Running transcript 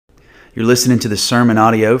You're listening to the sermon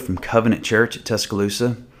audio from Covenant Church at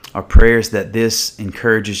Tuscaloosa. Our prayer is that this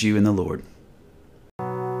encourages you in the Lord.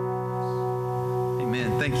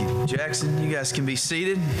 Amen. Thank you, Jackson. You guys can be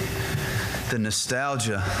seated. The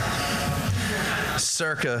nostalgia.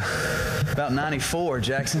 Circa about 94,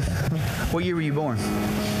 Jackson. What year were you born?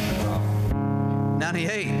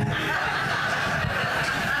 98.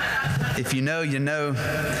 If you know, you know.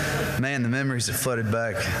 Man, the memories that flooded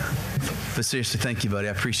back. But seriously, thank you, buddy.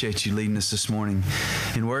 I appreciate you leading us this morning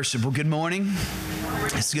in worship. Well, good morning.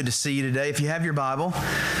 It's good to see you today. If you have your Bible,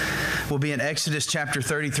 we'll be in Exodus chapter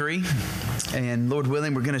 33. And Lord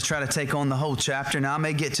willing, we're going to try to take on the whole chapter. Now, I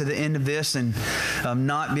may get to the end of this and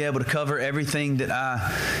not be able to cover everything that I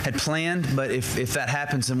had planned. But if that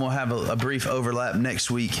happens, then we'll have a brief overlap next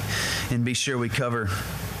week and be sure we cover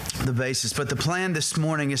the basis. But the plan this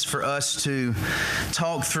morning is for us to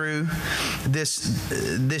talk through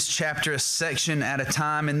this chapter a section at a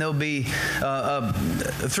time, and there'll be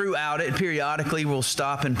throughout it, periodically we'll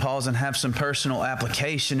stop and pause and have some personal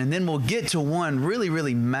application, and then we'll get to one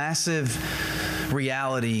really massive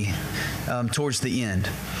reality towards the end.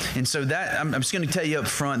 And so that I'm just going to tell you up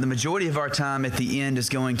front, the majority of our time at the end is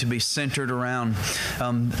going to be centered around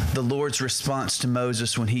the Lord's response to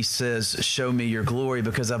Moses when he says, "Show me your glory,"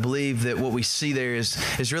 because I believe that what we see there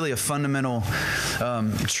is really a fundamental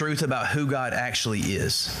truth about who God actually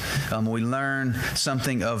is. We learn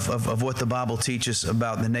something of what the Bible teaches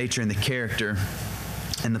about the nature and the character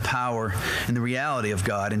and the power and the reality of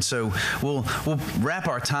God. And so we'll wrap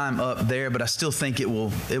our time up there, but I still think it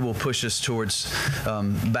will push us towards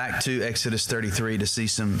back to Exodus 33 to see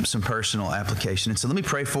some personal application. And so let me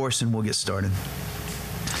pray for us and we'll get started.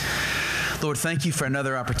 Lord, thank you for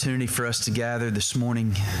another opportunity for us to gather this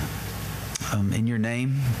morning in your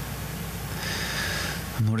name.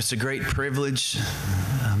 Lord, it's a great privilege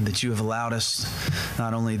that you have allowed us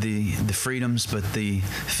not only the freedoms, but the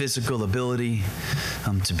physical ability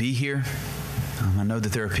to be here. I know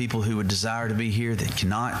that there are people who would desire to be here that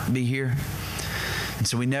cannot be here. And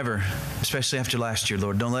so we never, especially after last year,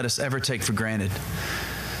 Lord, don't let us ever take for granted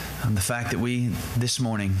the fact that we this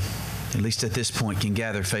morning, at least at this point, can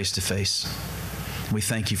gather face to face. We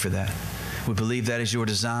thank you for that. We believe that is your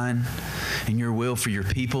design and your will for your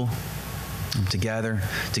people. To gather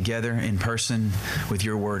together in person with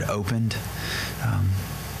your word opened.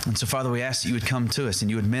 And so, Father, we ask that you would come to us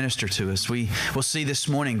and you would minister to us. We will see this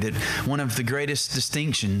morning that one of the greatest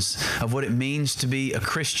distinctions of what it means to be a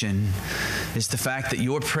Christian is the fact that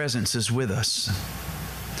your presence is with us.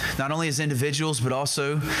 Not only as individuals, but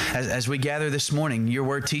also as we gather this morning, your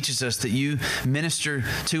word teaches us that you minister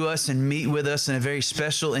to us and meet with us in a very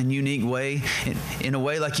special and unique way, in a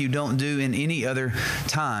way like you don't do in any other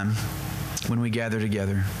time when we gather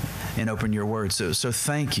together and open your word. So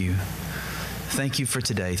thank you. Thank you for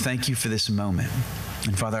today. Thank you for this moment.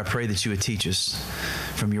 And Father, I pray that you would teach us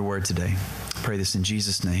from your word today. I pray this in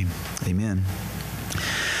Jesus' name. Amen.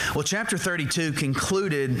 Well, chapter 32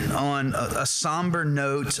 concluded on a somber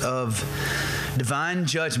note of divine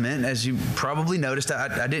judgment. As you probably noticed,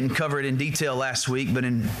 I didn't cover it in detail last week, but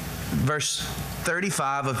in verse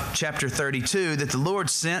 35 of chapter 32, that the Lord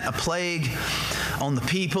sent a plague on the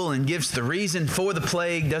people and gives the reason for the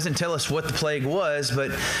plague. Doesn't tell us what the plague was,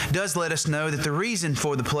 but does let us know that the reason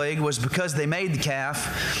for the plague was because they made the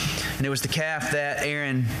calf, and it was the calf that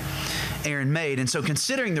Aaron made. And so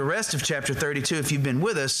considering the rest of chapter 32, if you've been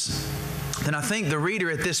with us, then I think the reader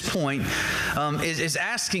at this point is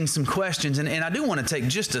asking some questions. And I do want to take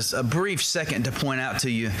just a brief second to point out to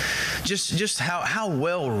you just how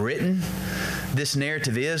well written this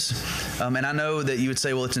narrative is. And I know that you would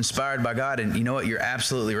say, well, it's inspired by God. And you know what? You're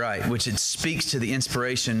absolutely right, which it speaks to the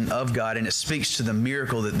inspiration of God. And it speaks to the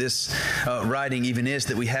miracle that this writing even is,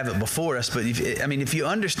 that we have it before us. But if you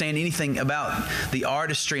understand anything about the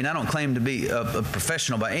artistry, and I don't claim to be a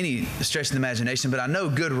professional by any stretch of the imagination, but I know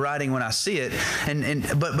good writing when I see it.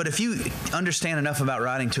 But if you understand enough about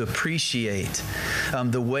writing to appreciate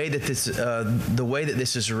the way that this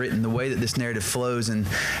is written, the way that this narrative flows, and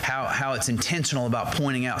how it's intentional about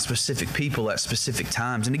pointing out specific people at specific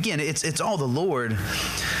times. And again, it's all the Lord.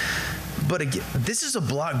 But again, this is a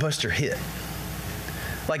blockbuster hit.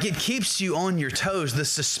 Like, it keeps you on your toes. The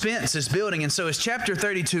suspense is building. And so as chapter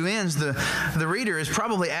 32 ends, the reader is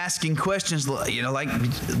probably asking questions, like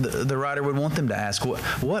the writer would want them to ask.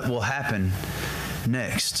 What will happen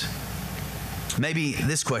next? Maybe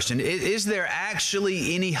this question: is there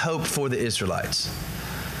actually any hope for the Israelites?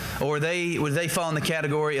 Or would they fall in the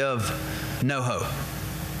category of no hope?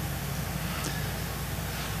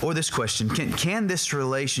 Or this question: can this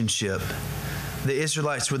relationship, the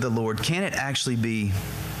Israelites with the Lord, can it actually be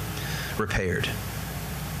repaired?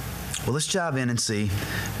 Well, let's dive in and see,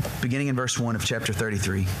 beginning in verse 1 of chapter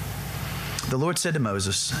 33. The Lord said to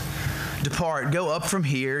Moses, "Depart, go up from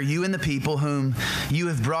here, you and the people whom you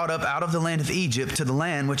have brought up out of the land of Egypt to the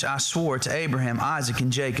land which I swore to Abraham, Isaac,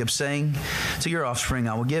 and Jacob, saying, to your offspring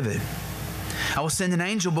I will give it. I will send an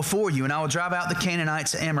angel before you, and I will drive out the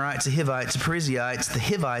Canaanites, the Amorites, the Hivites, the Perizzites, the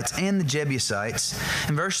Hivites, and the Jebusites."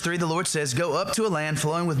 In verse 3, the Lord says, "Go up to a land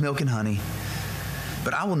flowing with milk and honey,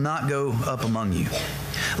 but I will not go up among you,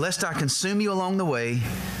 lest I consume you along the way,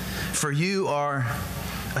 for you are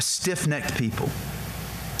a stiff-necked people."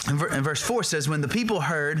 And verse 4 says, "When the people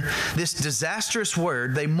heard this disastrous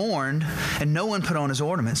word, they mourned, and no one put on his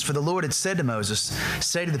ornaments. For the Lord had said to Moses,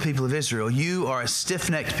 say to the people of Israel, you are a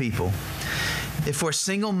stiff-necked people. If for a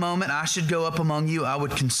single moment I should go up among you, I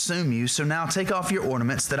would consume you. So now take off your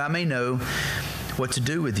ornaments, that I may know what to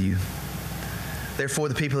do with you." Therefore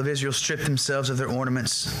the people of Israel stripped themselves of their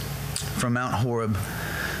ornaments from Mount Horeb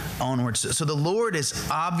onwards. So the Lord is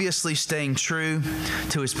obviously staying true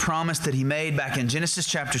to his promise that he made back in Genesis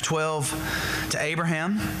chapter 12 to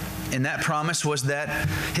Abraham. And that promise was that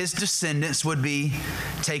his descendants would be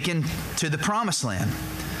taken to the promised land.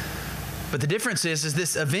 But the difference is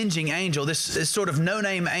this avenging angel, this sort of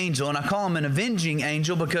no-name angel, and I call him an avenging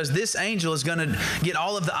angel because this angel is going to get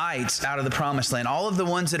all of the ites out of the promised land, all of the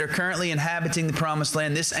ones that are currently inhabiting the promised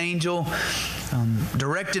land. This angel,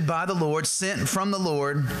 directed by the Lord, sent from the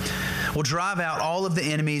Lord, will drive out all of the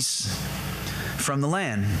enemies from the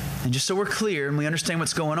land. And just so we're clear and we understand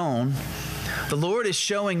what's going on, the Lord is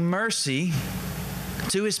showing mercy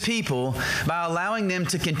to his people by allowing them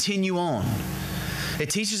to continue on. It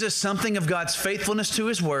teaches us something of God's faithfulness to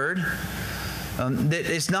his word, that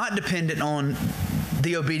is not dependent on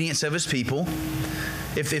the obedience of his people.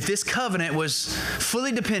 If this covenant was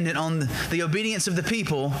fully dependent on the obedience of the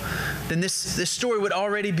people, then this story would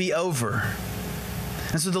already be over.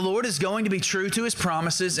 And so the Lord is going to be true to his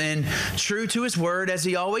promises and true to his word as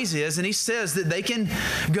he always is. And he says that they can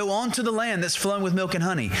go on to the land that's flowing with milk and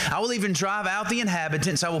honey. I will even drive out the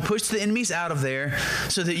inhabitants. I will push the enemies out of there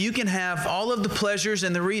so that you can have all of the pleasures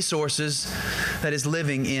and the resources that is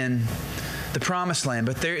living in the promised land.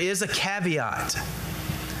 But there is a caveat.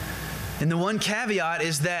 And the one caveat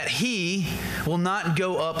is that he will not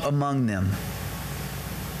go up among them.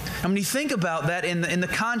 And when you think about that in the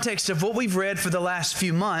context of what we've read for the last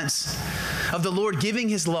few months, of the Lord giving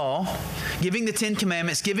his law, giving the 10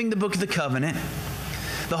 Commandments, giving the book of the covenant,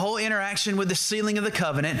 the whole interaction with the sealing of the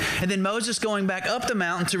covenant, and then Moses going back up the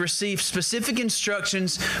mountain to receive specific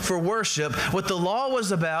instructions for worship, what the law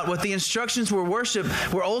was about, what the instructions for worship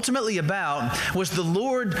were ultimately about, was the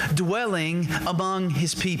Lord dwelling among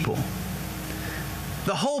his people.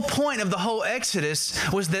 The whole point of the whole Exodus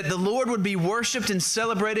was that the Lord would be worshiped and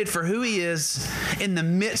celebrated for who he is in the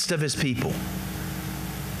midst of his people.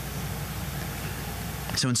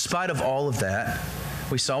 So in spite of all of that,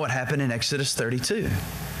 we saw what happened in Exodus 32.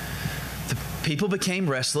 The people became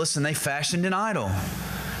restless and they fashioned an idol.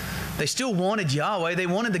 They still wanted Yahweh. They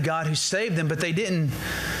wanted the God who saved them, but they didn't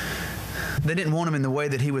want him in the way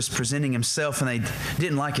that he was presenting himself, and they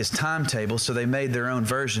didn't like his timetable, so they made their own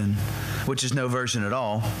version, which is no version at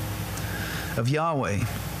all, of Yahweh.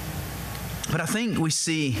 But I think we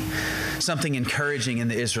see something encouraging in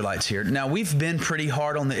the Israelites here. Now, we've been pretty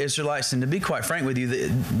hard on the Israelites, and to be quite frank with you,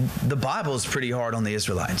 the Bible is pretty hard on the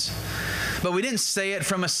Israelites. But we didn't say it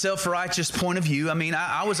from a self-righteous point of view. I mean,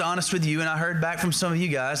 I was honest with you, and I heard back from some of you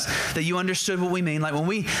guys that you understood what we mean. Like when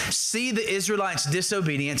we see the Israelites'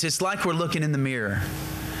 disobedience, it's like we're looking in the mirror.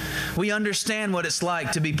 We understand what it's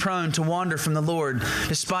like to be prone to wander from the Lord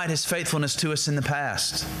despite his faithfulness to us in the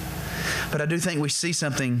past. But I do think we see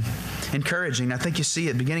something encouraging. I think you see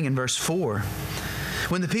it beginning in verse 4.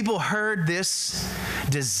 When the people heard this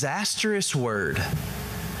disastrous word,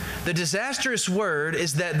 the disastrous word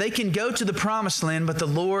is that they can go to the promised land, but the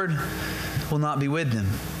Lord will not be with them.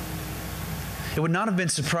 It would not have been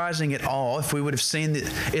surprising at all if we would have seen the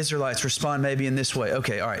Israelites respond maybe in this way.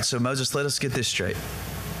 Okay, all right, so Moses, let us get this straight.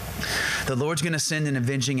 The Lord's going to send an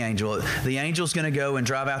avenging angel. The angel's going to go and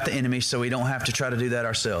drive out the enemy so we don't have to try to do that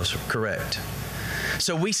ourselves. Correct.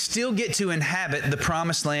 So we still get to inhabit the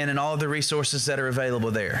promised land and all of the resources that are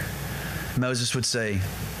available there. Moses would say,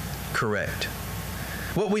 correct.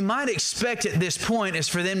 What we might expect at this point is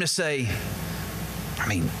for them to say, I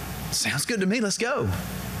mean, sounds good to me, let's go.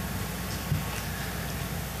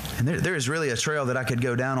 And there is really a trail that I could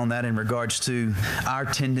go down on that in regards to our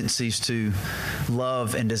tendencies to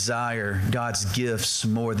love and desire God's gifts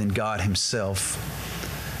more than God himself.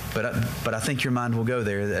 But I think your mind will go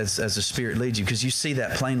there as the Spirit leads you, because you see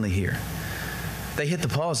that plainly here. They hit the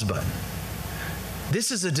pause button. This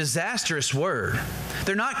is a disastrous word.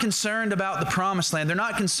 They're not concerned about the promised land. They're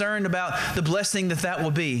not concerned about the blessing that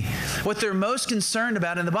will be. What they're most concerned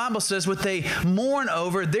about, and the Bible says what they mourn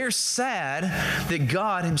over, they're sad that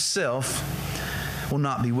God himself will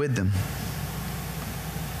not be with them.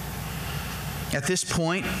 At this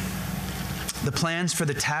point, the plans for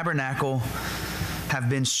the tabernacle have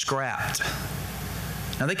been scrapped.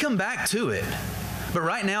 Now they come back to it. But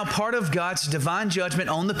right now, part of God's divine judgment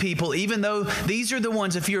on the people, even though these are the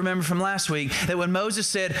ones, if you remember from last week, that when Moses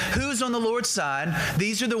said, who's on the Lord's side?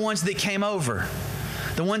 These are the ones that came over.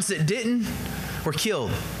 The ones that didn't were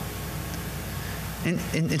killed.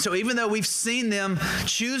 And so even though we've seen them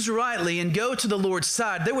choose rightly and go to the Lord's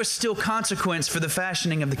side, there was still consequence for the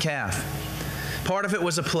fashioning of the calf. Part of it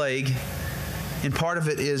was a plague, and part of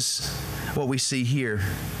it is what we see here,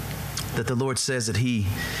 that the Lord says that He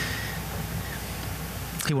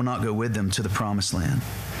will not go with them to the promised land.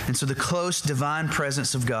 And so the close divine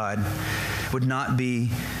presence of God would not be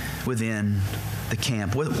within the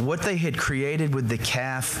camp. What they had created with the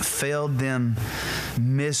calf failed them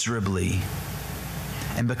miserably.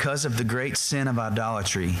 And because of the great sin of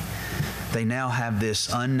idolatry, they now have this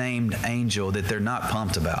unnamed angel that they're not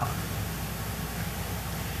pumped about.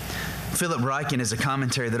 Philip Ryken is a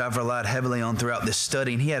commentary that I've relied heavily on throughout this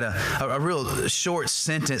study, and he had a real short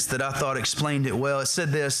sentence that I thought explained it well. It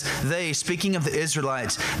said this: they, speaking of the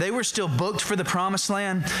Israelites, they were still booked for the promised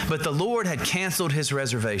land, but the Lord had canceled his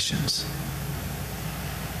reservations.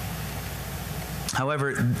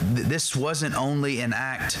 However, this wasn't only an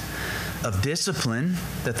act of discipline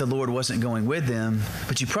that the Lord wasn't going with them,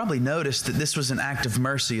 but you probably noticed that this was an act of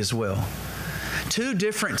mercy as well. 2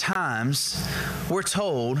 different times we're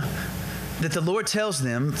told that the Lord tells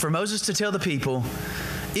them, for Moses to tell the people,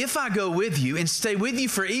 if I go with you and stay with you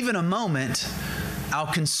for even a moment,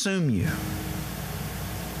 I'll consume you.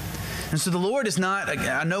 And so the Lord is not,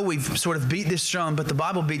 I know we've sort of beat this drum, but the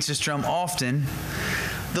Bible beats this drum often.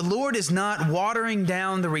 The Lord is not watering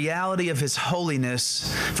down the reality of His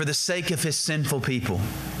holiness for the sake of His sinful people.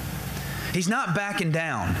 He's not backing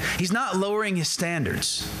down. He's not lowering His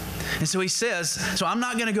standards. And so He says, so I'm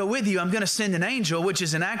not going to go with you. I'm going to send an angel, which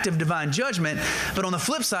is an act of divine judgment. But on the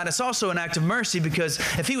flip side, it's also an act of mercy, because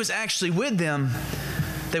if He was actually with them,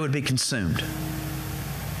 they would be consumed.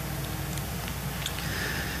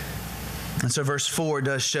 And so verse 4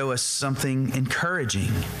 does show us something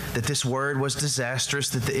encouraging, that this word was disastrous,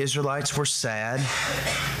 that the Israelites were sad.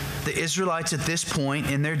 The Israelites at this point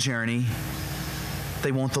in their journey,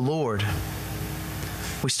 they want the Lord.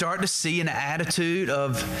 We start to see an attitude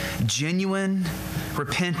of genuine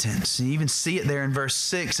repentance. You even see it there in verse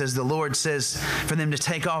 6 as the Lord says for them to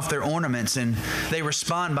take off their ornaments, and they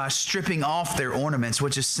respond by stripping off their ornaments,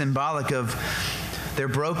 which is symbolic of their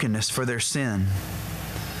brokenness for their sin.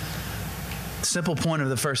 The simple point of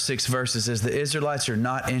the first 6 verses is the Israelites are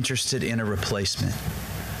not interested in a replacement.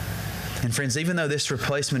 And friends, even though this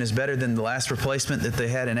replacement is better than the last replacement that they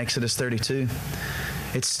had in Exodus 32,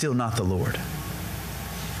 it's still not the Lord.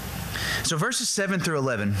 So verses 7 through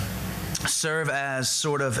 11 serve as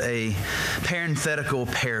sort of a parenthetical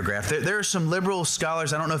paragraph. There are some liberal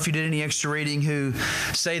scholars, I don't know if you did any extra reading, who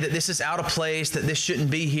say that this is out of place, that this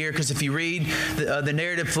shouldn't be here, because if you read, the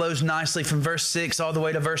narrative flows nicely from verse 6 all the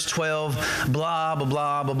way to verse 12, blah, blah,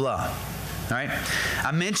 blah, blah, blah. All right.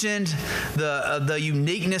 I mentioned the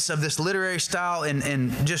uniqueness of this literary style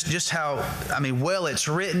and just how, well it's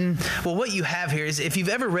written. Well, what you have here is, if you've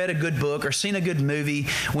ever read a good book or seen a good movie,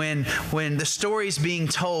 when the story's being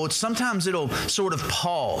told, sometimes it'll sort of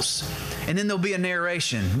pause and then there'll be a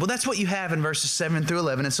narration. Well, that's what you have in verses 7 through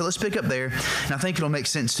 11. And so let's pick up there, and I think it'll make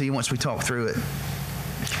sense to you once we talk through it.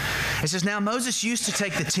 It says, now Moses used to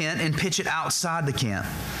take the tent and pitch it outside the camp,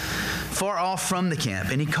 far off from the camp,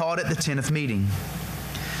 and he called it the tent of meeting.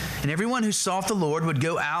 And everyone who sought the Lord would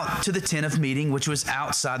go out to the tent of meeting, which was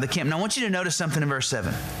outside the camp. Now I want you to notice something in verse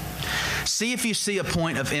 7. See if you see a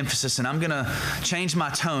point of emphasis, and I'm going to change my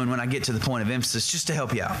tone when I get to the point of emphasis just to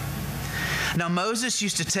help you out. Now Moses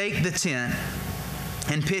used to take the tent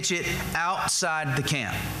and pitch it outside the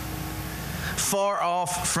camp, far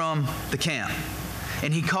off from the camp.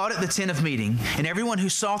 And he called it the tent of meeting. And everyone who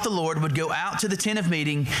sought the Lord would go out to the tent of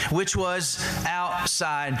meeting, which was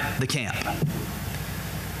outside the camp.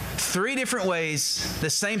 3 different ways the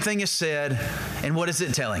same thing is said. And what is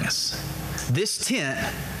it telling us? This tent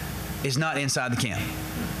is not inside the camp.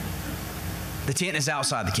 The tent is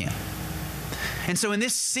outside the camp. And so in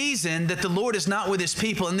this season that the Lord is not with His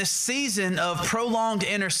people, in this season of prolonged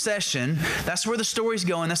intercession, that's where the story's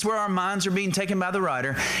going, that's where our minds are being taken by the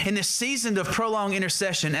writer. In this season of prolonged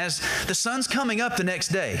intercession, as the sun's coming up the next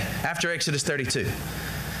day after Exodus 32,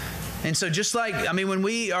 And so just like, when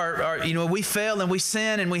we we fail and we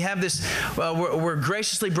sin and we have this, we're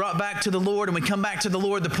graciously brought back to the Lord and we come back to the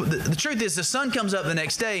Lord. The truth is the sun comes up the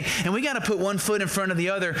next day and we got to put one foot in front of the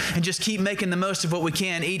other and just keep making the most of what we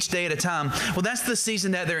can each day at a time. Well, that's the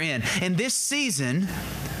season that they're in. In this season,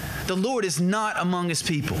 the Lord is not among His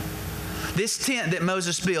people. This tent that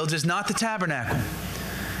Moses builds is not the tabernacle.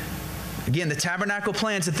 Again, the tabernacle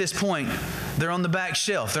plans at this point, they're on the back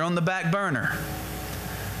shelf. They're on the back burner.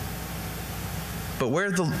 But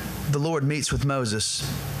where the Lord meets with Moses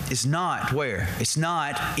is not where? It's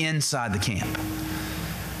not inside the camp.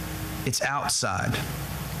 It's outside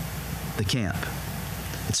the camp.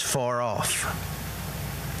 It's far off.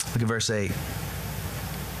 Look at verse 8.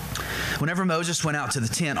 Whenever Moses went out to the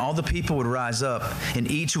tent, all the people would rise up,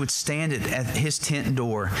 and each would stand at his tent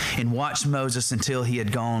door and watch Moses until he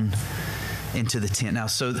had gone into the tent. Now,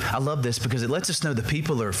 so I love this because it lets us know the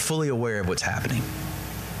people are fully aware of what's happening.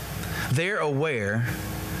 They're aware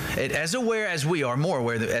as we are, more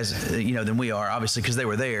aware than we are, obviously, because they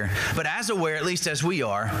were there, but as aware, at least as we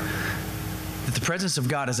are, that the presence of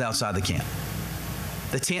God is outside the camp.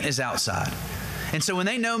 The tent is outside. And so when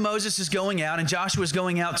they know Moses is going out and Joshua is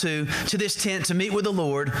going out to this tent to meet with the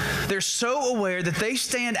Lord, they're so aware that they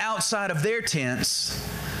stand outside of their tents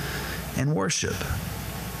and worship.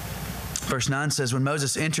 Verse 9 says, when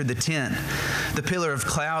Moses entered the tent, the pillar of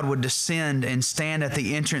cloud would descend and stand at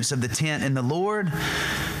the entrance of the tent, and the Lord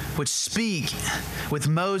would speak with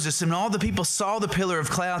Moses. And all the people saw the pillar of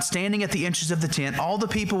cloud standing at the entrance of the tent. All the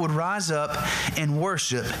people would rise up and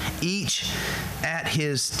worship, each at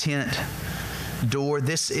his tent door.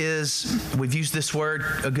 We've used this word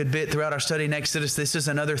a good bit throughout our study in Exodus. This is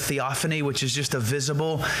another theophany, which is just a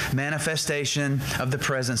visible manifestation of the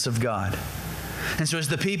presence of God. And so as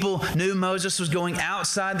the people knew Moses was going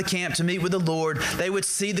outside the camp to meet with the Lord, they would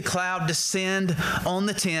see the cloud descend on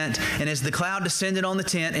the tent. And as the cloud descended on the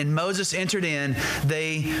tent and Moses entered in,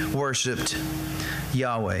 they worshiped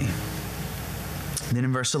Yahweh. Then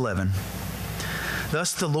in verse 11,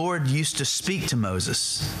 thus the Lord used to speak to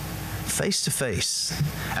Moses face to face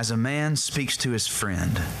as a man speaks to his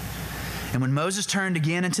friend. And when Moses turned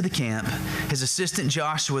again into the camp, his assistant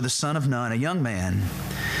Joshua, the son of Nun, a young man,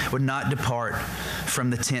 would not depart from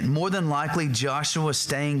the tent. More than likely, Joshua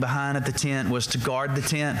staying behind at the tent was to guard the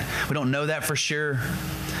tent. We don't know that for sure.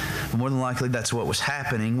 But more than likely, that's what was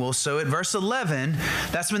happening. Well, so at verse 11,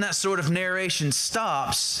 that's when that sort of narration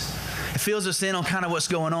stops. It fills us in on kind of what's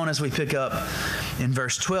going on as we pick up in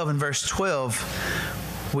verse 12. In verse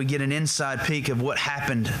 12, we get an inside peek of what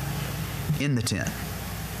happened in the tent.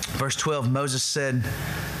 Verse 12, Moses said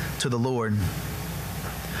to the Lord,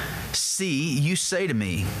 see, you say to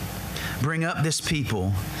me, bring up this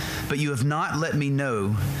people, but you have not let me know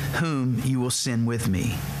whom you will send with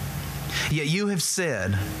me. Yet you have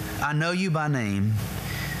said, I know you by name,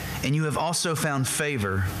 and you have also found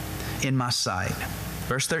favor in my sight.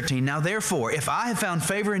 Verse 13, now therefore, if I have found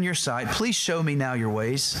favor in your sight, please show me now your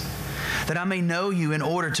ways, that I may know you in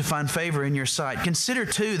order to find favor in your sight. Consider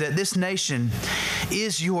too that this nation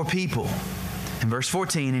is your people. In verse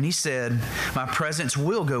 14, and he said, my presence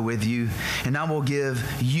will go with you, and I will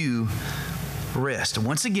give you rest.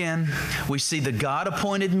 Once again, we see the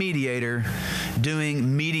God-appointed mediator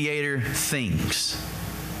doing mediator things.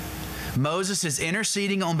 Moses is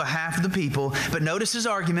interceding on behalf of the people, but notice his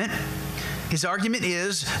argument. His argument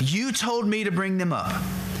is, you told me to bring them up.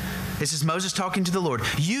 This is Moses talking to the Lord.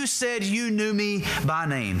 You said you knew me by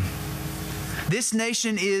name. This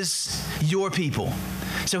nation is your people.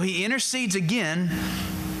 So he intercedes again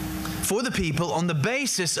for the people on the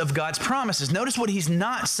basis of God's promises. Notice what he's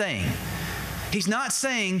not saying. He's not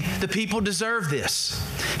saying the people deserve this.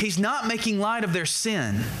 He's not making light of their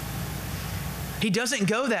sin. He doesn't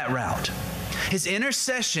go that route. His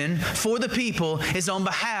intercession for the people is on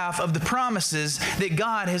behalf of the promises that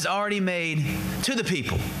God has already made to the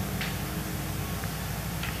people.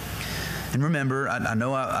 And remember, I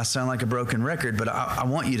know I sound like a broken record, but I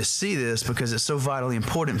want you to see this because it's so vitally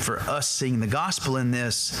important for us seeing the gospel in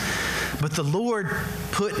this. But the Lord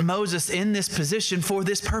put Moses in this position for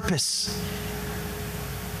this purpose.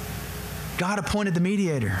 God appointed the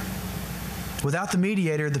mediator. Without the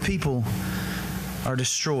mediator, the people are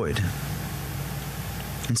destroyed.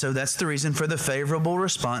 And so that's the reason for the favorable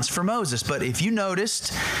response for Moses. But if you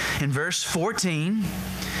noticed in verse 14,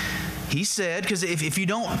 he said, because if you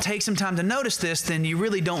don't take some time to notice this, then you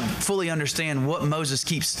really don't fully understand what Moses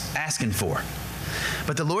keeps asking for.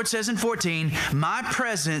 But the Lord says in 14, my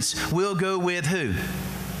presence will go with who?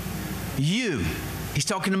 You. He's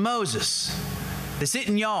talking to Moses. This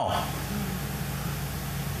isn't y'all.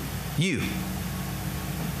 You.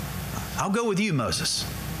 I'll go with you, Moses.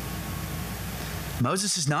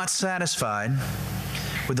 Moses is not satisfied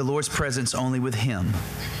with the Lord's presence only with him.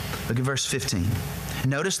 Look at verse 15.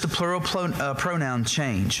 Notice the plural pronoun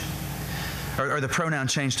change, or the pronoun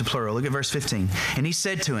change to plural. Look at verse 15. And he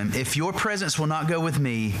said to him, if your presence will not go with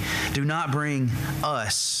me, do not bring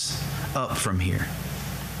us up from here.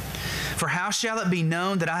 For how shall it be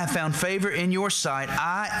known that I have found favor in your sight,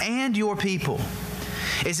 I and your people?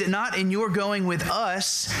 Is it not in your going with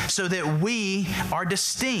us so that we are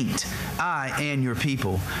distinct, I and your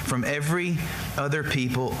people, from every other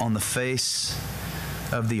people on the face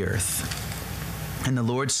of the earth? And the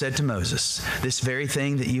Lord said to Moses, this very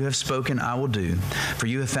thing that you have spoken I will do, for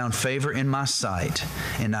you have found favor in my sight,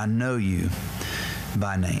 and I know you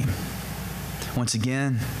by name. Once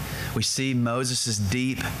again, we see Moses'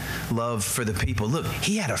 deep love for the people. Look,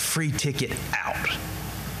 he had a free ticket out.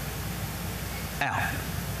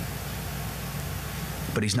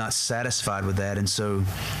 But he's not satisfied with that, and so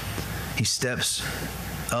he steps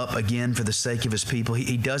up again for the sake of his people.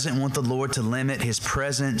 He doesn't want the Lord to limit his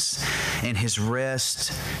presence and his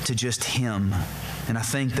rest to just him. And I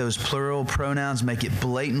think those plural pronouns make it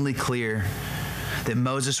blatantly clear that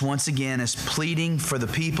Moses once again is pleading for the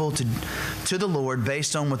people to the Lord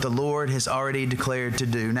based on what the Lord has already declared to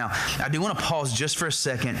do. Now, I do want to pause just for a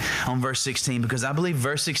second on verse 16, because I believe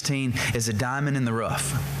verse 16 is a diamond in the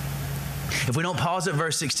rough. If we don't pause at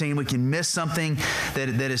verse 16, we can miss something that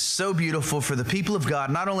is so beautiful for the people of God,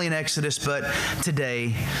 not only in Exodus, but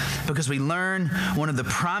today, because we learn one of the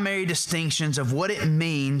primary distinctions of what it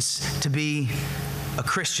means to be a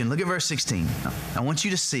Christian. Look at verse 16. I want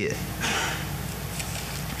you to see it.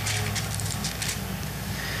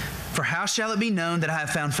 For how shall it be known that I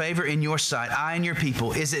have found favor in your sight, I and your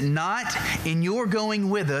people? Is it not in your going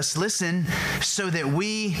with us, listen, so that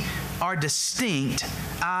we are distinct,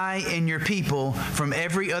 I and your people, from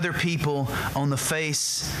every other people on the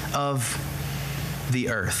face of the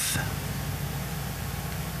earth?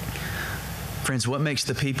 Friends, what makes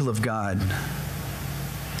the people of God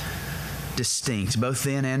distinct, both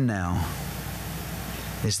then and now,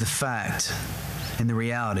 is the fact and the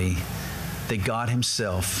reality that God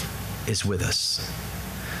Himself is with us.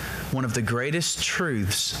 One of the greatest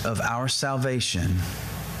truths of our salvation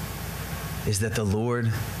is that the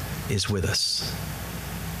Lord is with us.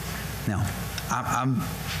 Now,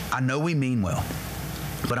 I know we mean well,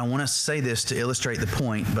 but I want to say this to illustrate the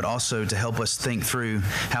point, but also to help us think through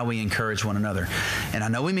how we encourage one another. And I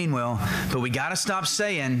know we mean well, but we got to stop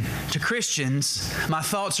saying to Christians, my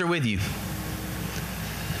thoughts are with you.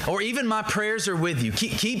 Or even my prayers are with you.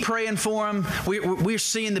 Keep praying for them. We're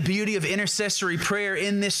seeing the beauty of intercessory prayer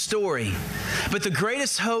in this story. But the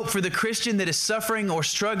greatest hope for the Christian that is suffering or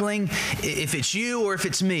struggling, if it's you or if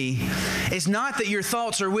it's me, is not that your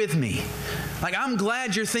thoughts are with me. Like, I'm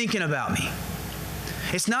glad you're thinking about me.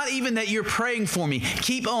 It's not even that you're praying for me.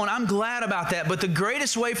 Keep on. I'm glad about that. But the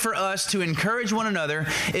greatest way for us to encourage one another,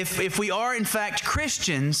 if we are in fact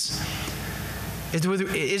Christians,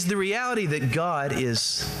 is the reality that God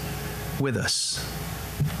is with us.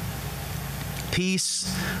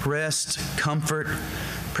 Peace, rest, comfort,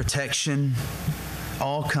 protection,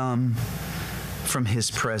 all come from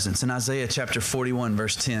His presence. In Isaiah chapter 41,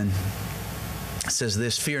 verse 10, it says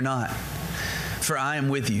this, fear not, for I am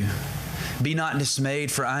with you. Be not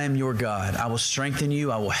dismayed, for I am your God. I will strengthen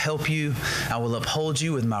you. I will help you. I will uphold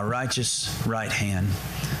you with my righteous right hand.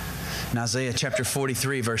 In Isaiah chapter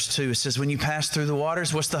 43, verse 2, it says, when you pass through the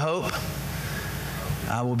waters, what's the hope?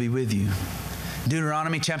 I will be with you.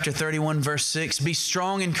 Deuteronomy chapter 31, verse 6, be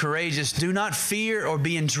strong and courageous. Do not fear or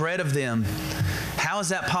be in dread of them. How is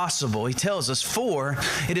that possible? He tells us, for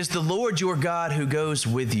it is the Lord your God who goes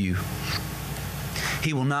with you.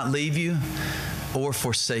 He will not leave you or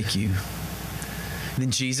forsake you. Then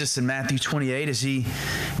Jesus in Matthew 28, as He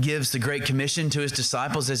gives the Great Commission to His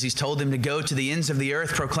disciples, as He's told them to go to the ends of the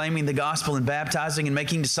earth, proclaiming the gospel and baptizing and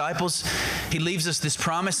making disciples, He leaves us this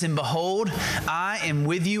promise, and behold, I am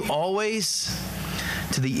with you always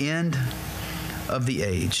to the end of the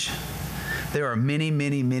age. There are many,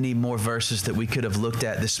 many, many more verses that we could have looked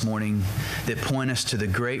at this morning that point us to the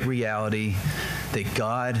great reality that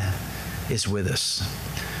God is with us.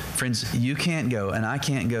 Friends, you can't go and I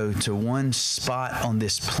can't go to one spot on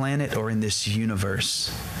this planet or in this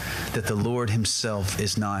universe that the Lord Himself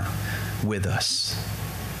is not with us.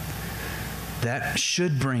 That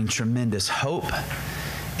should bring tremendous hope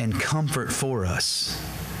and comfort for us,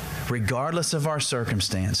 regardless of our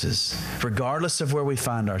circumstances, regardless of where we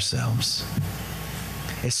find ourselves,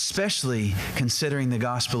 especially considering the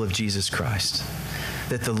gospel of Jesus Christ,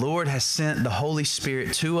 that the Lord has sent the Holy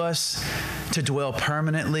Spirit to us to dwell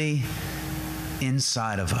permanently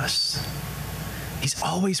inside of us. He's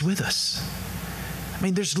always with us. I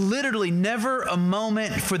mean, there's literally never a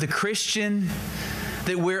moment for the Christian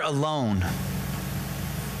that we're alone.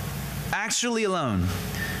 Actually alone.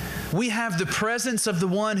 We have the presence of the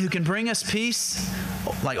one who can bring us peace,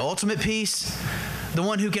 like ultimate peace, the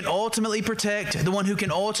one who can ultimately protect, the one who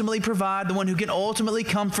can ultimately provide, the one who can ultimately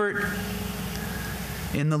comfort,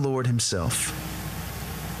 in the Lord himself.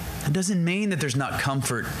 It doesn't mean that there's not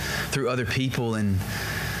comfort through other people and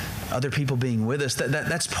other people being with us.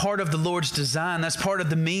 That's part of the Lord's design. That's part of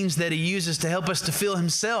the means that he uses to help us to feel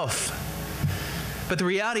himself. But the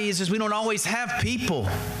reality is we don't always have people.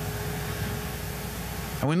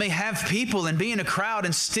 And we may have people and be in a crowd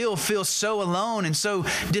and still feel so alone and so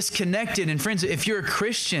disconnected. And friends, if you're a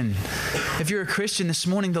Christian this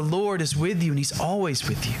morning, the Lord is with you and he's always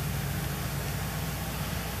with you.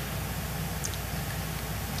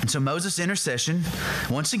 And so Moses' intercession,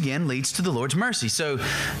 once again, leads to the Lord's mercy. So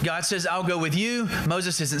God says, I'll go with you.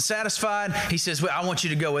 Moses isn't satisfied. He says, well, I want you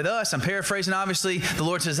to go with us. I'm paraphrasing, obviously. The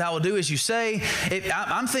Lord says, I will do as you say.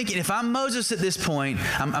 I'm thinking, if I'm Moses at this point,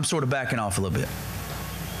 I'm sort of backing off a little bit.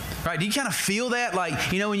 Right? Do you kind of feel that? Like,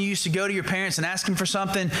 when you used to go to your parents and ask them for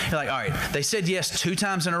something, you're like, all right, they said yes 2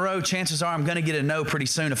 times in a row. Chances are I'm going to get a no pretty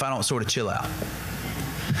soon if I don't sort of chill out.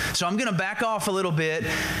 So I'm going to back off a little bit.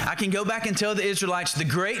 I can go back and tell the Israelites the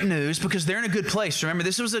great news because they're in a good place. Remember,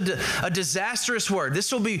 this was a disastrous word.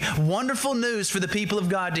 This will be wonderful news for the people of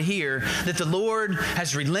God to hear that the Lord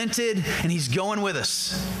has relented and he's going with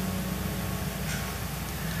us.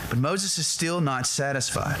 But Moses is still not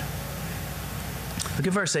satisfied. Look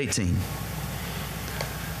at verse 18.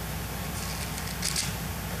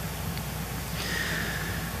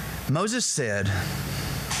 Moses said,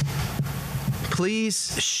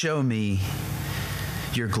 please show me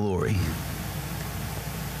your glory.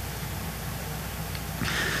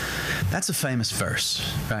 That's a famous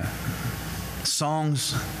verse, right?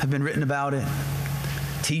 Songs have been written about it.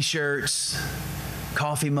 T-shirts,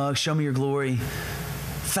 coffee mugs, show me your glory.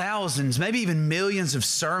 Thousands, maybe even millions of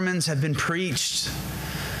sermons have been preached.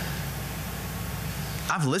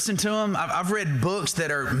 I've listened to them. I've read books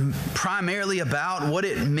that are primarily about what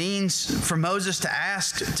it means for Moses to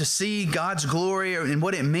ask to see God's glory and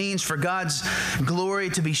what it means for God's glory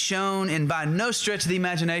to be shown. And by no stretch of the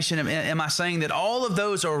imagination am I saying that all of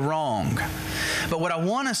those are wrong. But what I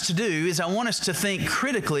want us to do is I want us to think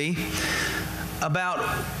critically about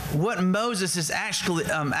what Moses is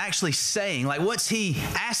actually saying. Like, what's he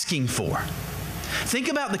asking for? Think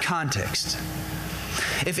about the context.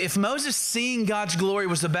 If Moses seeing God's glory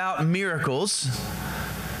was about miracles,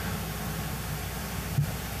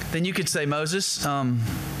 then you could say, Moses,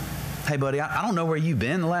 hey buddy, I don't know where you've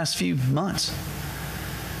been the last few months.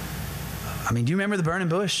 I mean, do you remember the burning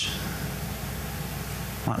bush?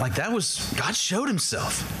 Like, that was, God showed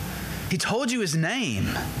himself. He told you his name.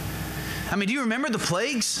 I mean, do you remember the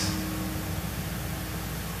plagues?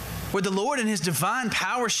 Where the Lord in his divine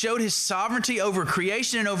power showed his sovereignty over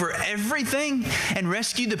creation and over everything and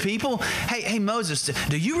rescued the people. Hey Moses,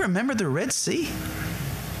 do you remember the Red Sea?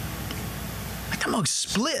 Like, that mug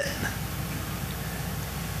split.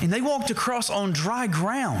 And they walked across on dry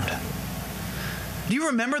ground. Do you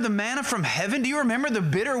remember the manna from heaven? Do you remember the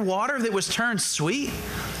bitter water that was turned sweet?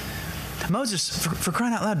 Moses, for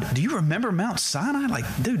crying out loud, do you remember Mount Sinai? Like,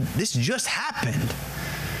 dude, this just happened.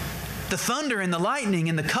 The thunder and the lightning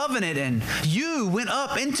and the covenant, and you went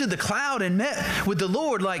up into the cloud and met with the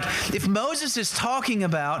Lord. Like, if Moses is talking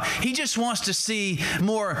about, he just wants to see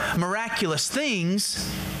more miraculous things.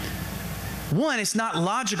 One, it's not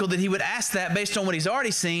logical that he would ask that based on what he's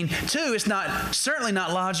already seen. Two, it's certainly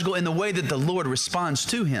not logical in the way that the Lord responds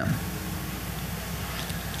to him.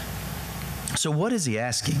 So what is he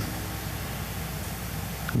asking?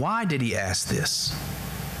 Why did he ask this?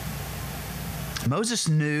 Moses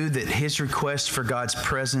knew that his request for God's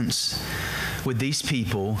presence with these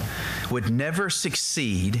people would never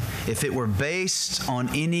succeed if it were based on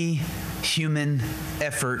any human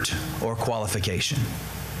effort or qualification.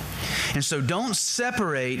 And so don't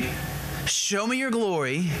separate, show me your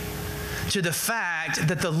glory, to the fact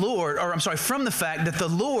that from the fact that the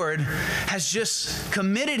Lord has just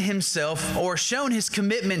committed himself or shown his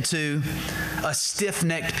commitment to a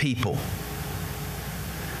stiff-necked people.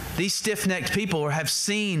 These stiff-necked people have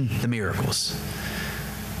seen the miracles.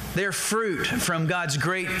 They're fruit from God's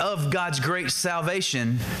great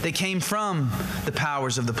salvation that came from the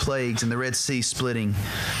powers of the plagues and the Red Sea splitting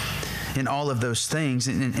and all of those things.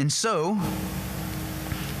 And so,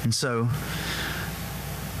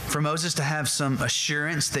 for Moses to have some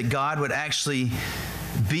assurance that God would actually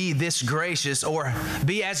be this gracious or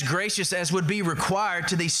be as gracious as would be required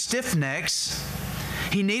to these stiff necks,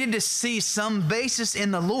 He needed to see some basis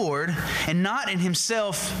in the Lord and not in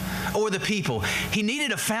himself or the people. He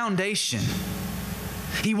needed a foundation.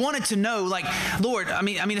 He wanted to know, like, Lord, I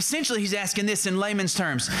mean, essentially he's asking this in layman's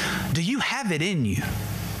terms. Do you have it in you?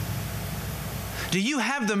 Do you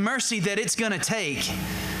have the mercy that it's going to take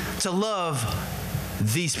to love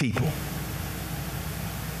these people?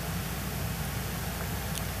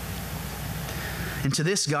 And to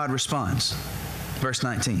this God responds. Verse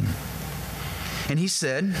 19. And he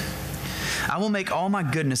said, I will make all my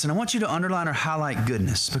goodness, and I want you to underline or highlight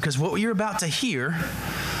goodness, because what you're about to hear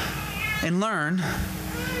and learn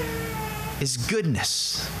is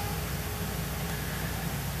goodness.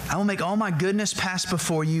 I will make all my goodness pass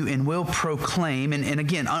before you and will proclaim, and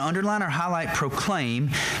again, underline or highlight proclaim,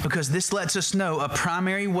 because this lets us know a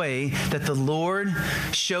primary way that the Lord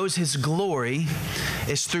shows his glory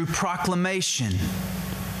is through proclamation.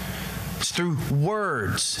 It's through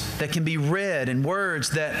words that can be read and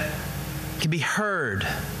words that can be heard.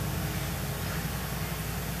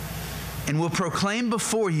 And will proclaim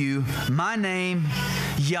before you my name,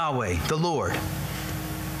 Yahweh, the Lord.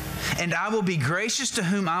 And I will be gracious to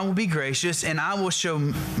whom I will be gracious, and I will show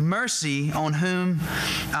mercy on whom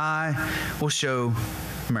I will show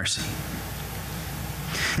mercy.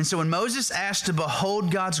 And so when Moses asked to behold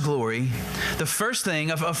God's glory, the first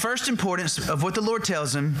thing of first importance of what the Lord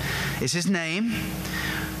tells him is his name,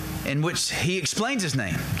 in which he explains his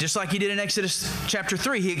name. Just like he did in Exodus chapter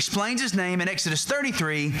 3. He explains his name in Exodus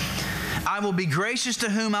 33. I will be gracious to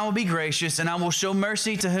whom I will be gracious, and I will show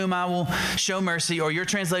mercy to whom I will show mercy. Or your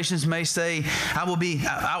translations may say, I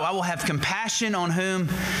will have compassion on whom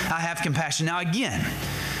I have compassion. Now again,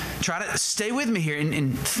 try to stay with me here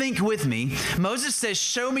and think with me. Moses says,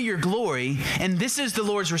 show me your glory, and this is the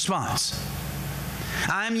Lord's response.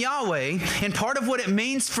 I am Yahweh, and part of what it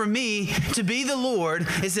means for me to be the Lord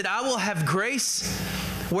is that I will have grace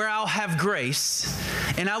where I'll have grace,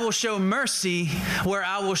 and I will show mercy where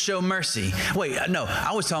I will show mercy. Wait, no,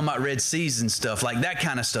 I was talking about Red Seas and stuff, like that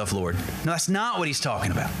kind of stuff, Lord. No, that's not what he's talking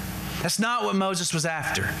about. That's not what Moses was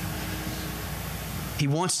after. He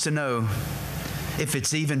wants to know if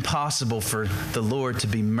it's even possible for the Lord to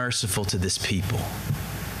be merciful to this people.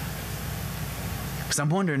 Because I'm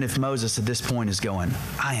wondering if Moses at this point is going,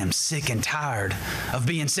 I am sick and tired of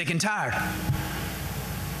being sick and tired.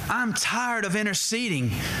 I'm tired of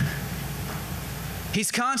interceding.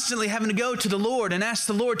 He's constantly having to go to the Lord and ask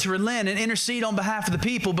the Lord to relent and intercede on behalf of the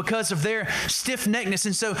people because of their stiff-neckedness.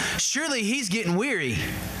 And so surely he's getting weary.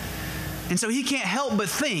 And so he can't help but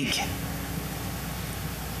think,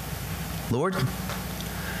 Lord,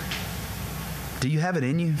 do you have it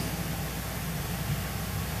in you?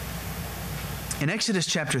 In Exodus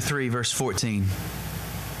chapter 3, verse 14,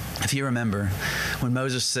 if you remember, when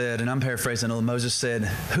Moses said, and I'm paraphrasing, Moses said,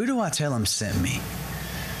 who do I tell him sent me?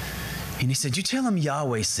 And he said, you tell him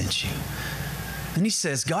Yahweh sent you. And he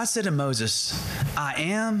says, God said to Moses, I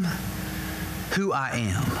am who I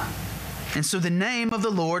am. And so the name of the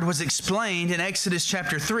Lord was explained in Exodus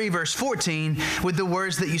chapter 3, verse 14, with the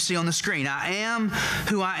words that you see on the screen. I am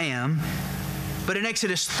who I am. But in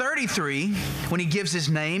Exodus 33, when he gives his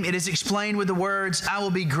name, it is explained with the words, I will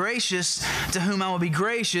be gracious to whom I will be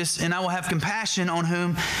gracious, and I will have compassion on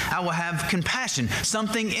whom I will have compassion.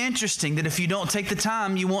 Something interesting that if you don't take the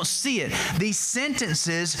time, you won't see it. These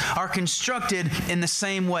sentences are constructed in the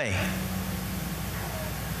same way.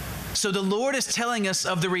 So the Lord is telling us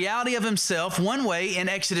of the reality of himself one way in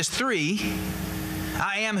Exodus 3,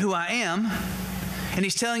 I am who I am. And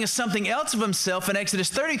he's telling us something else of himself in Exodus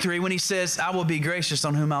 33 when he says, I will be gracious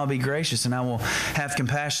on whom I will be gracious, and I will have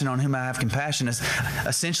compassion on whom I have compassion.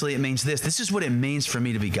 Essentially, it means this. This is what it means for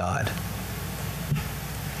me to be God.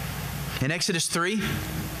 In Exodus 3,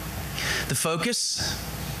 the focus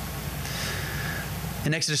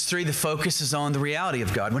is on the reality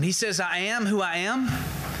of God. When he says, I am who I am,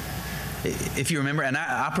 if you remember, and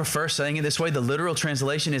I prefer saying it this way, the literal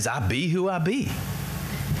translation is, I be who I be.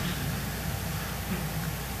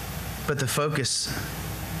 But the focus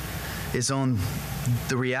is on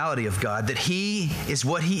the reality of God, that he is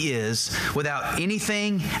what he is without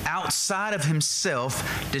anything outside of himself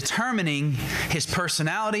determining his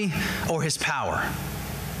personality or his power.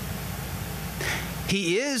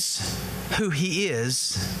 He is who he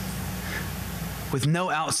is with no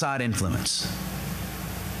outside influence.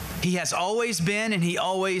 He has always been and he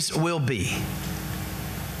always will be.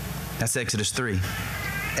 That's Exodus 3.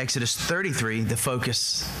 Exodus 33, the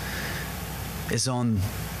focus is on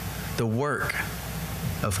the work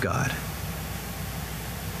of God.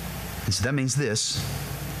 And so that means this,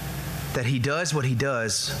 that he does what he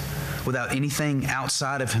does without anything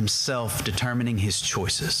outside of himself determining his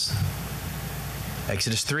choices.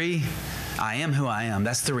 Exodus 3, I am who I am.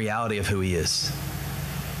 That's the reality of who he is.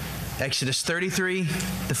 Exodus 33,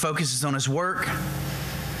 the focus is on his work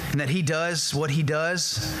and that he does what he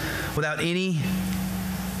does without any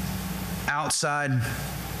outside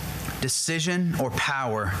decision or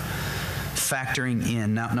power factoring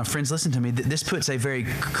in. Now, friends, listen to me. This puts a very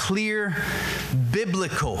clear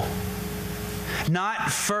biblical,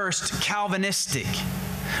 not first Calvinistic,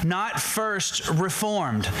 not first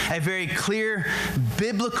Reformed, a very clear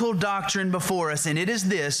biblical doctrine before us. And it is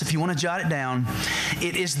this, if you want to jot it down,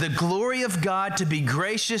 it is the glory of God to be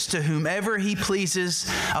gracious to whomever he pleases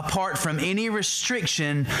apart from any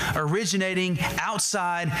restriction originating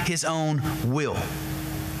outside his own will.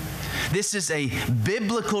 This is a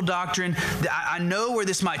biblical doctrine. I know where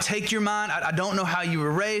this might take your mind. I don't know how you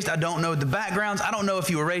were raised. I don't know the backgrounds. I don't know if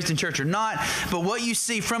you were raised in church or not. But what you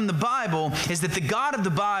see from the Bible is that the God of the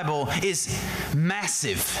Bible is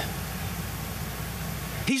massive.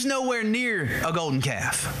 He's nowhere near a golden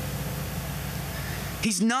calf.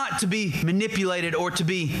 He's not to be manipulated or to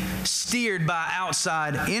be steered by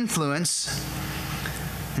outside influence.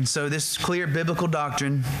 And so this clear biblical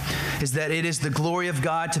doctrine is that it is the glory of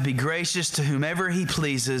God to be gracious to whomever he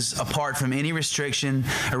pleases apart from any restriction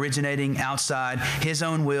originating outside his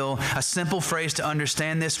own will. A simple phrase to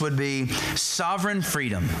understand this would be sovereign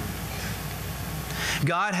freedom.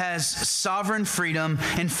 God has sovereign freedom.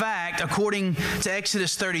 In fact, according to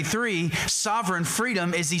Exodus 33, sovereign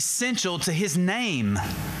freedom is essential to his name.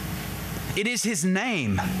 It is his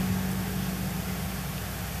name.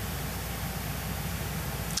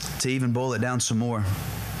 To even boil it down some more,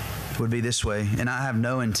 it would be this way, and I have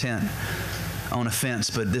no intent on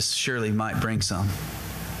offense, but this surely might bring some.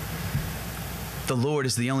 The Lord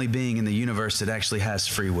is the only being in the universe that actually has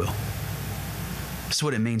free will. That's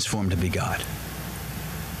what it means for him to be God.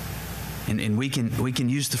 And we can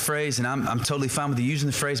use the phrase, and I'm totally fine with you using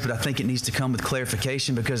the phrase, but I think it needs to come with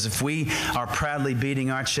clarification, because if we are proudly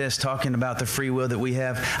beating our chest talking about the free will that we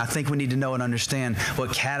have, I think we need to know and understand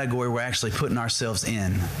what category we're actually putting ourselves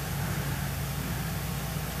in.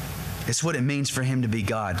 It's what it means for him to be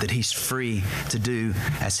God, that he's free to do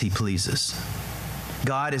as he pleases.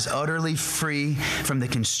 God is utterly free from the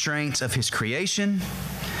constraints of his creation.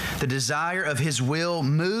 The desire of his will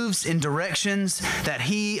moves in directions that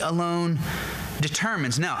he alone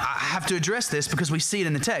determines. Now, I have to address this because we see it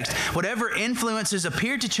in the text. Whatever influences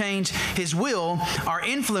appear to change his will are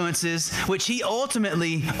influences which he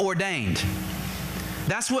ultimately ordained.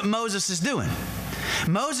 That's what Moses is doing.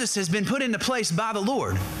 Moses has been put into place by the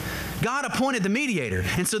Lord. God appointed the mediator.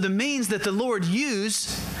 And so the means that the Lord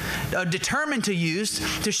determined to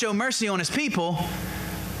use to show mercy on his people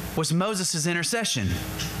was Moses' intercession.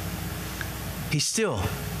 He's still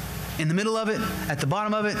in the middle of it, at the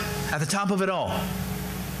bottom of it, at the top of it all.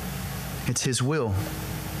 It's his will.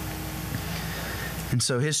 And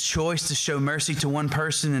so his choice to show mercy to one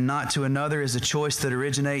person and not to another is a choice that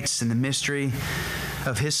originates in the mystery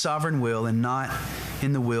of his sovereign will and not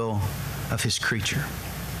in the will of his creature.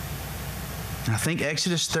 And I think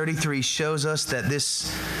Exodus 33 shows us that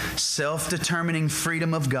this self-determining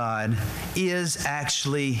freedom of God is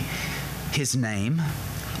actually his name.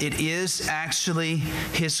 It is actually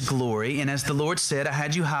his glory. And as the Lord said, I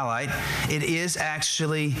had you highlight, it is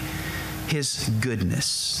actually his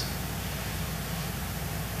goodness.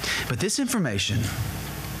 But this information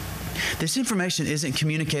isn't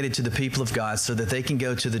communicated to the people of God so that they can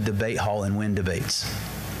go to the debate hall and win debates.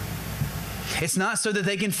 It's not so that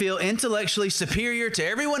they can feel intellectually superior to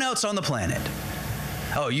everyone else on the planet.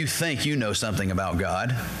 Oh, you think you know something about God?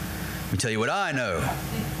 Let me tell you what I know.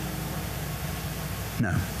 No.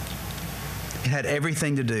 It had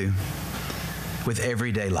everything to do with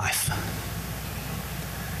everyday life.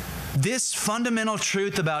 This fundamental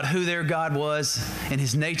truth about who their God was and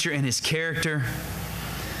his nature and his character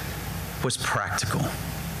was practical.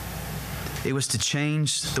 It was to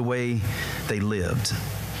change the way they lived.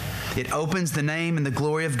 It opens the name and the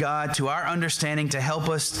glory of God to our understanding to help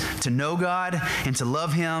us to know God and to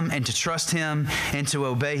love him and to trust him and to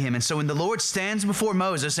obey him. And so when the Lord stands before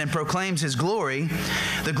Moses and proclaims his glory,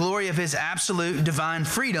 the glory of his absolute divine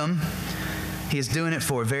freedom, he is doing it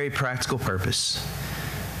for a very practical purpose,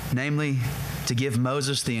 namely to give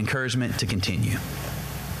Moses the encouragement to continue.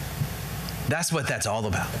 That's what that's all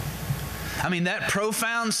about. I mean, that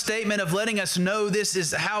profound statement of letting us know this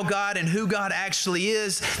is how God and who God actually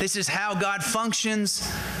is, this is how God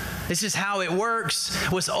functions, this is how it works,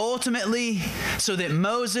 was ultimately so that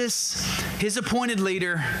Moses, his appointed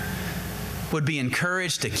leader, would be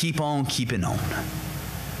encouraged to keep on keeping on.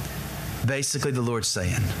 Basically, the Lord's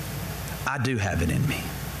saying, I do have it in me.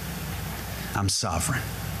 I'm sovereign.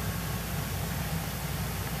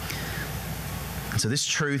 And so this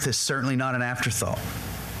truth is certainly not an afterthought.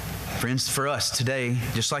 Friends, for us today,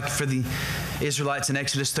 just like for the Israelites in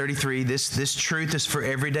Exodus 33, this truth is for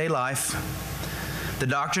everyday life. The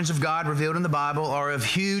doctrines of God revealed in the Bible are of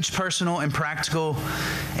huge personal and practical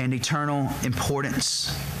and eternal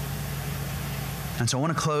importance. And so I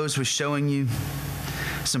want to close with showing you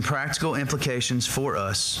some practical implications for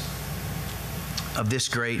us of this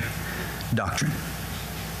great doctrine.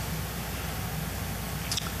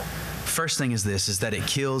 First thing is this, is that it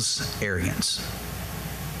kills arrogance.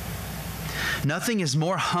 Nothing is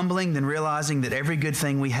more humbling than realizing that every good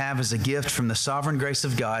thing we have is a gift from the sovereign grace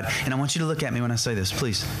of God. And I want you to look at me when I say this.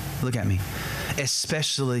 Please, look at me.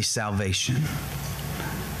 Especially salvation.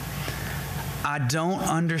 I don't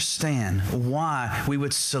understand why we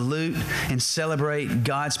would salute and celebrate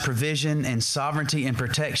God's provision and sovereignty and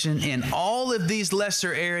protection in all of these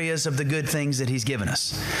lesser areas of the good things that He's given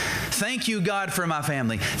us. Thank you, God, for my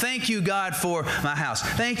family. Thank you, God, for my house.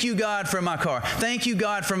 Thank you, God, for my car. Thank you,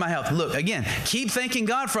 God, for my health. Look, again, keep thanking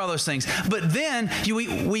God for all those things. But then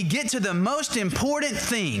we get to the most important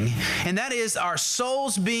thing, and that is our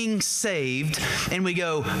souls being saved, and we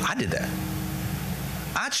go, I did that.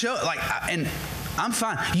 I chose, and I'm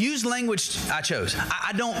fine. Use language I chose.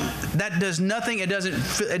 I don't, that does nothing. It doesn't,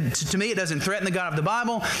 to me, it doesn't threaten the God of the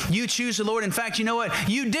Bible. You choose the Lord. In fact, you know what?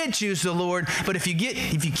 You did choose the Lord. But if you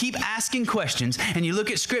keep asking questions and you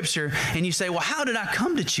look at Scripture and you say, well, how did I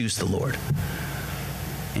come to choose the Lord?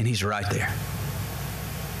 And He's right there.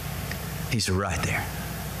 He's right there.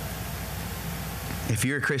 If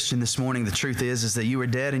you're a Christian this morning, the truth is that you were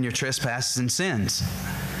dead in your trespasses and sins.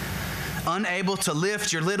 Unable to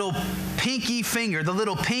lift your little pinky finger, the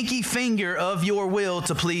little pinky finger of your will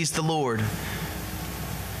to please the Lord.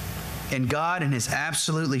 And God, in His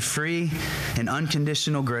absolutely free and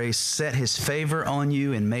unconditional grace, set His favor on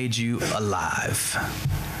you and made you alive.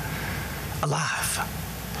 Alive.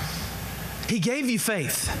 He gave you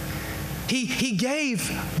faith. He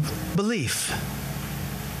gave belief.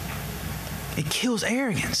 It kills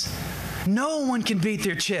arrogance. No one can beat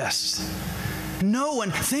their chest. No one.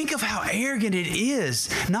 Think of how arrogant it is,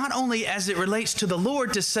 not only as it relates to the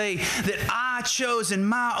Lord, to say that I chose in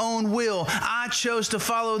my own will, I chose to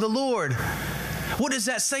follow the Lord. What does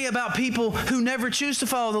that say about people who never choose to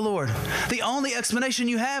follow the Lord? The only explanation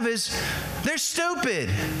you have is they're stupid.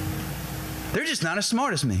 They're just not as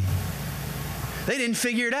smart as me. They didn't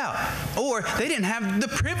figure it out, or they didn't have the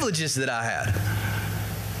privileges that I had.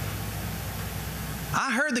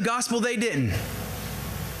 I heard the gospel, they didn't.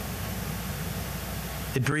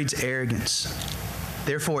 It breeds arrogance.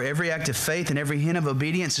 Therefore, every act of faith and every hint of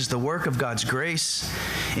obedience is the work of God's grace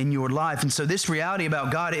in your life. And so this reality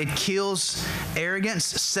about God, it kills arrogance.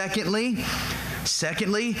 Secondly,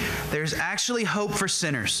 there's actually hope for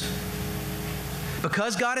sinners.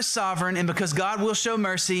 Because God is sovereign and because God will show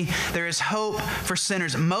mercy, there is hope for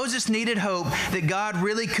sinners. Moses needed hope that God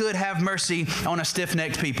really could have mercy on a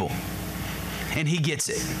stiff-necked people. And he gets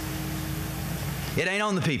it. It ain't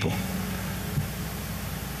on the people.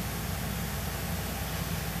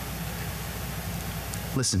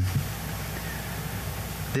 Listen,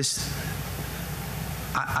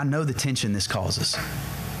 I know the tension this causes.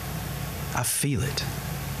 I feel it.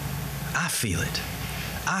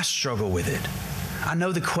 I struggle with it. I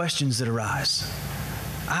know the questions that arise.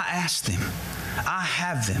 I ask them. I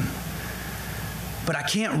have them. But I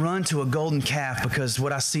can't run to a golden calf because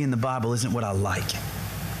what I see in the Bible isn't what I like.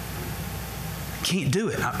 Can't do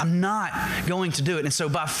it. I'm not going to do it. And so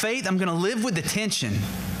by faith, I'm going to live with the tension.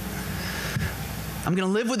 I'm going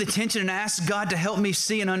to live with the tension and ask God to help me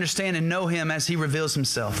see and understand and know Him as He reveals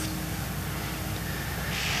Himself.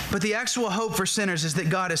 But the actual hope for sinners is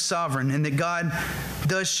that God is sovereign and that God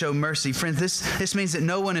does show mercy. Friends, this means that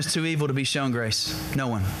no one is too evil to be shown grace. No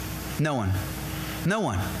one. No one. No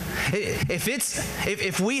one.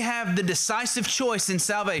 If we have the decisive choice in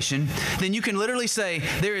salvation, then you can literally say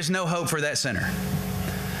there is no hope for that sinner.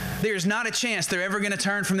 There is not a chance they're ever going to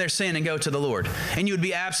turn from their sin and go to the Lord. And you would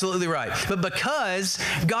be absolutely right. But because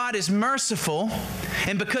God is merciful,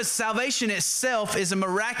 and because salvation itself is a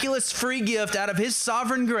miraculous free gift out of His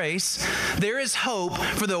sovereign grace, there is hope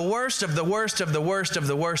for the worst of the worst of the worst of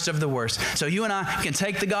the worst of the worst. So you and I can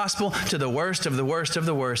take the gospel to the worst of the worst of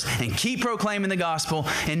the worst and keep proclaiming the gospel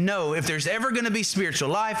and know if there's ever going to be spiritual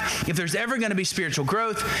life, if there's ever going to be spiritual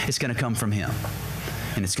growth, it's going to come from Him.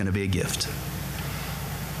 And it's going to be a gift.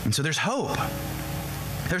 And so there's hope.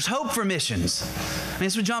 There's hope for missions. I mean,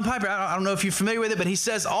 it's what John Piper, I don't know if you're familiar with it, but he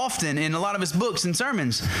says often in a lot of his books and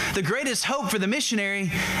sermons, the greatest hope for the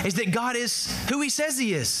missionary is that God is who He says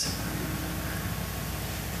He is.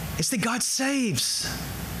 It's that God saves.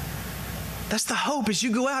 That's the hope as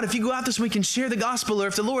you go out. If you go out this week and share the gospel, or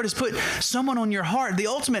if the Lord has put someone on your heart, the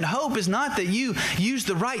ultimate hope is not that you use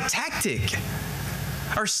the right tactic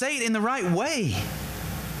or say it in the right way.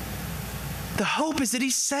 The hope is that He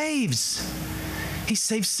saves. He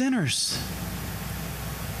saves sinners.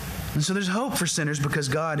 And so there's hope for sinners because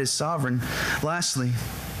God is sovereign. Lastly,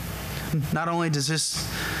 not only does this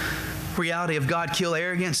reality of God kill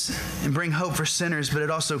arrogance and bring hope for sinners, but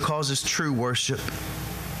it also causes true worship.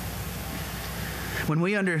 When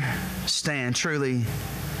we understand truly,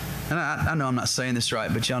 and I know I'm not saying this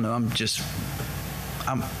right, but y'all know I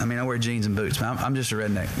wear jeans and boots, man. I'm just a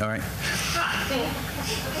redneck, all right?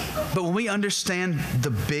 But when we understand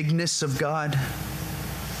the bigness of God,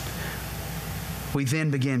 we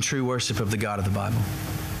then begin true worship of the God of the Bible.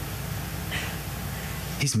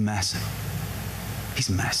 He's massive. He's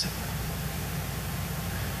massive.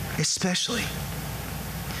 Especially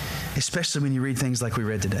when you read things like we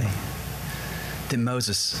read today, that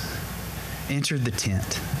Moses entered the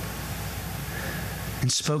tent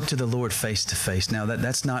and spoke to the Lord face to face. Now,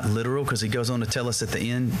 that's not literal, because he goes on to tell us at the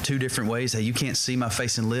end 2 different ways. Hey, you can't see my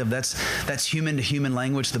face and live. That's human to human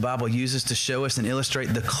language the Bible uses to show us and illustrate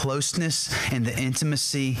the closeness and the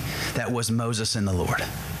intimacy that was Moses and the Lord.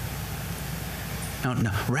 No,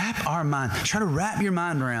 try to wrap your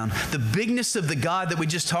mind around the bigness of the God that we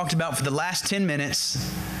just talked about for the last 10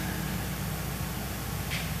 minutes,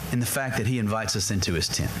 and the fact that He invites us into His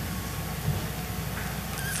tent.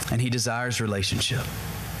 And He desires relationship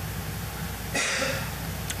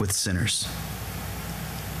with sinners.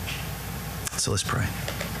 So let's pray.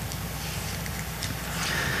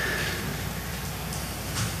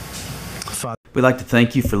 Father, we'd like to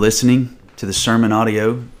thank you for listening to the sermon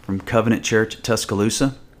audio from Covenant Church at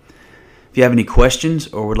Tuscaloosa. If you have any questions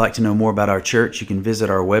or would like to know more about our church, you can visit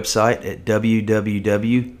our website at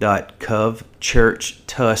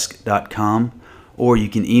www.covchurchtusk.com, or you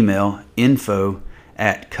can email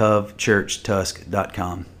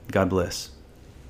info@covchurchtusk.com. God bless.